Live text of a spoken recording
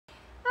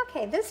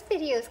Okay, this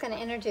video is going to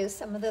introduce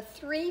some of the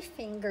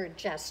three-finger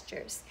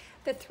gestures.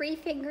 The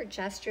three-finger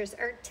gestures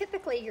are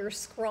typically your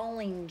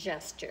scrolling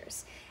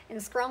gestures, and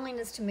scrolling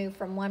is to move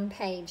from one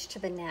page to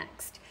the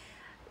next.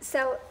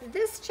 So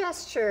this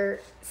gesture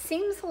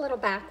seems a little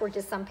backward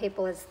to some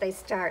people as they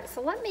start,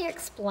 so let me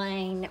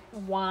explain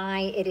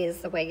why it is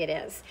the way it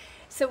is.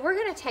 So we're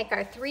going to take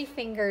our three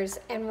fingers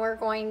and we're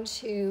going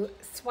to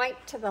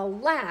swipe to the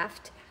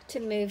left to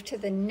move to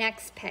the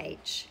next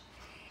page.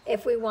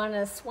 If we want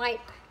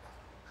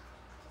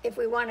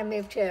to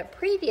move to a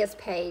previous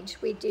page,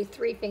 we do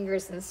three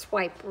fingers and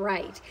swipe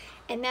right.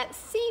 And that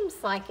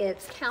seems like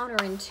it's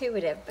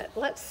counterintuitive, but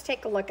let's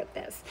take a look at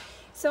this.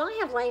 So I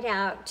have laid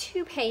out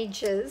two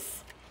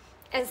pages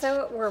as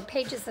though it were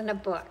pages in a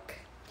book.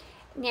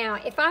 Now,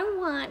 if I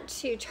want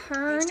to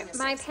turn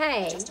my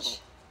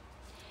page,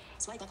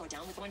 swipe up or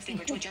down with one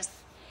finger to adjust.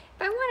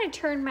 If I want to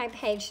turn my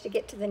page to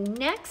get to the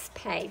next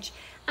page,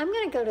 I'm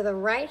going to go to the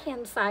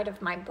right-hand side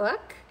of my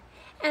book,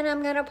 and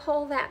I'm going to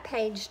pull that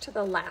page to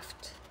the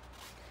left.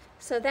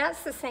 So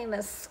that's the same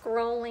as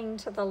scrolling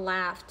to the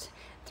left.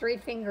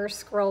 Three-finger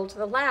scroll to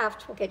the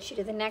left will get you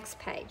to the next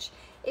page.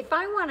 If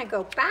I want to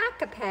go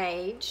back a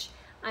page,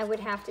 I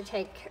would have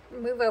to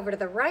move over to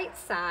the right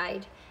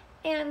side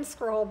and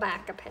scroll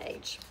back a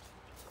page.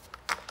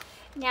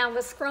 Now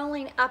with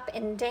scrolling up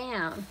and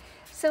down,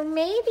 so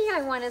maybe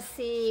I want to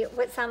see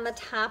what's on the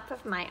top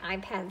of my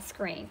iPad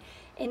screen.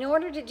 In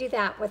order to do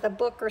that with a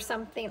book or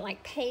something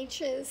like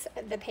Pages,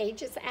 the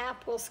Pages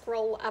app will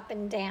scroll up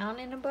and down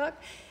in a book.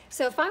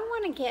 So if I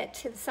want to get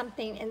to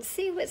something and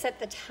see what's at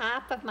the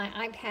top of my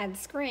iPad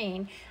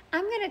screen,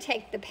 I'm going to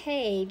take the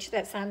page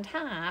that's on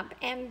top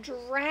and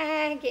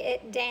drag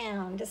it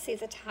down to see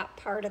the top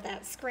part of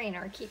that screen,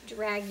 or keep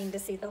dragging to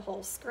see the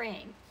whole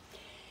screen.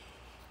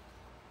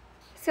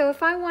 So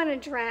if I want to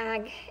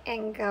drag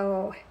and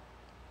go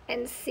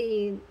and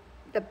see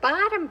the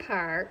bottom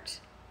part,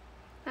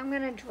 I'm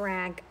going to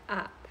drag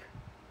up,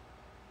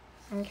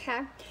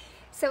 okay?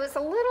 So it's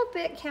a little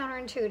bit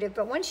counterintuitive,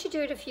 but once you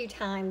do it a few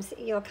times,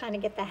 you'll kind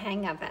of get the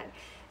hang of it.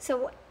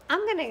 So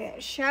I'm going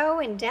to show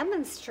and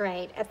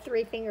demonstrate a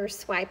three-finger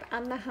swipe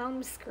on the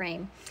home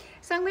screen.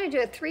 So I'm going to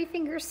do a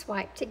three-finger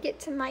swipe to get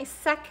to my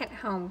second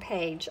home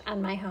page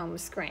on my home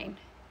screen.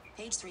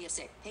 Page 3 of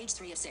 6, page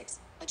 3 of 6,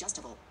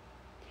 adjustable.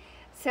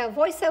 So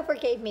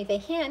VoiceOver gave me the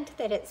hint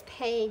that it's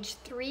page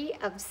 3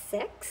 of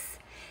 6.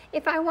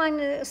 If I want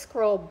to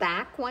scroll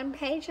back one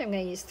page, I'm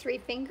going to use three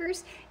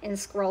fingers and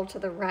scroll to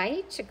the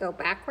right to go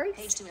backwards.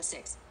 Page 2 of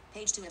 6,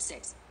 page 2 of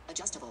 6,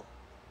 adjustable.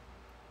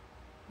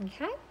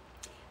 Okay,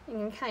 you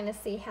can kind of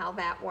see how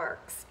that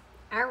works.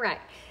 All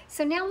right,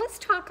 so now let's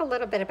talk a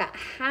little bit about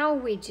how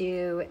we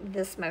do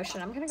this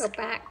motion. I'm going to go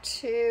back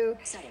to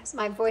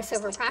my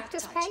VoiceOver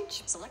practice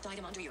page. Select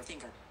item under your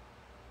finger.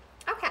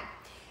 Okay.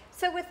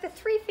 So with the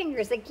three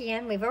fingers,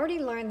 again, we've already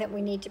learned that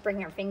we need to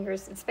bring our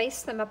fingers and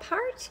space them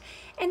apart,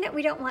 and that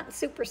we don't want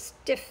super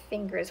stiff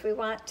fingers. We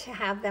want to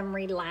have them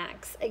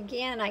relax.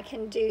 Again, I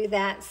can do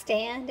that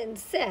stand and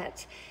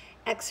sit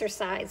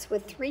exercise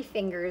with three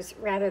fingers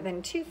rather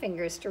than two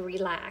fingers to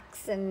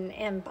relax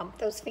and bump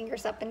those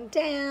fingers up and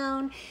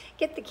down,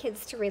 get the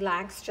kids to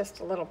relax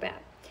just a little bit.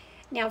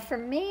 Now for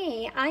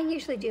me, I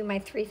usually do my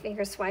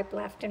three-finger swipe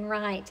left and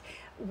right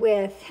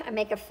I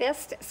make a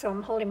fist, so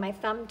I'm holding my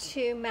thumb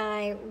to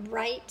my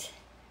right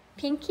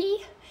pinky,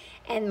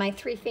 and my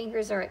three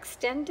fingers are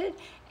extended,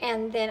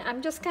 and then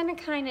I'm just going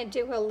to kind of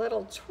do a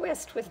little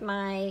twist with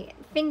my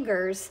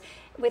fingers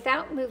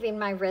without moving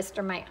my wrist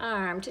or my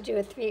arm to do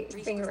a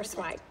three-finger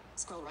swipe.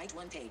 Scroll right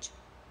one page.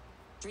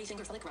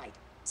 Three-finger flick right.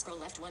 Scroll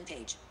left one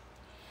page.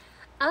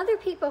 Other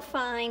people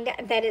find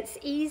that it's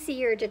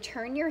easier to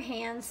turn your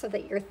hand so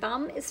that your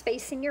thumb is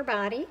facing your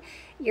body.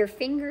 Your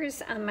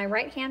fingers on my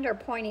right hand are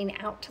pointing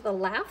out to the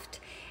left,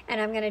 and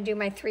I'm going to do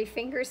my three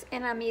fingers,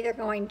 and I'm either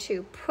going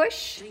to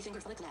push Three-finger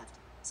flick left.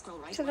 Scroll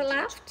right to the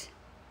left.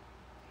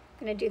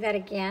 I'm going to do that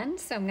again,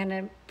 so I'm going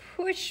to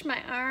push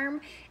my arm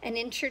an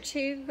inch or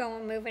two,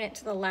 moving it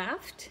to the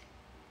left.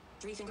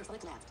 Three-finger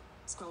flick left.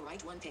 Scroll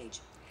right one page.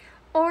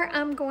 Or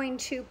I'm going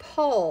to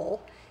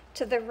pull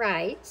to the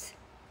right.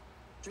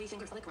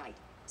 Three-finger flick right.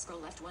 Scroll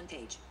left one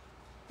page.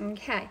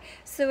 Okay,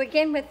 so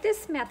again with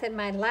this method,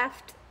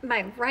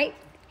 my right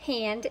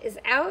hand is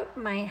out,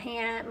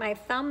 my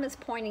thumb is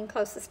pointing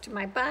closest to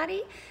my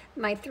body,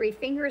 my three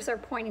fingers are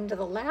pointing to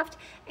the left,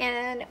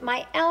 and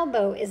my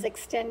elbow is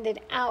extended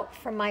out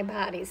from my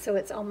body, so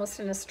it's almost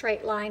in a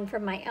straight line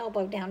from my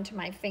elbow down to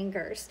my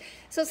fingers.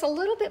 So it's a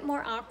little bit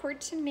more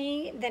awkward to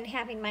me than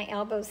having my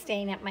elbow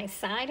staying at my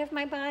side of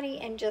my body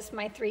and just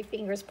my three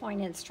fingers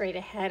pointed straight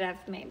ahead of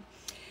me.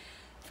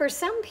 For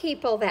some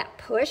people, that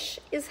push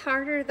is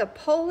harder. The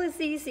pull is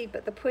easy,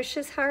 but the push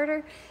is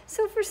harder.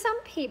 So for some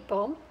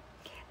people,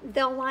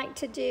 they'll like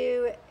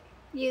to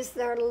use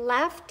their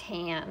left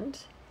hand,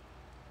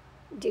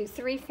 do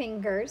three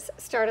fingers,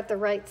 start at the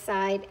right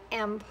side,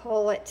 and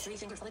pull it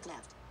Three-finger flick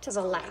left. to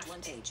the left. Right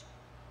one page.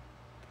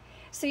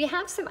 So you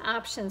have some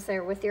options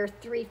there with your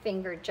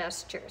three-finger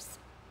gestures.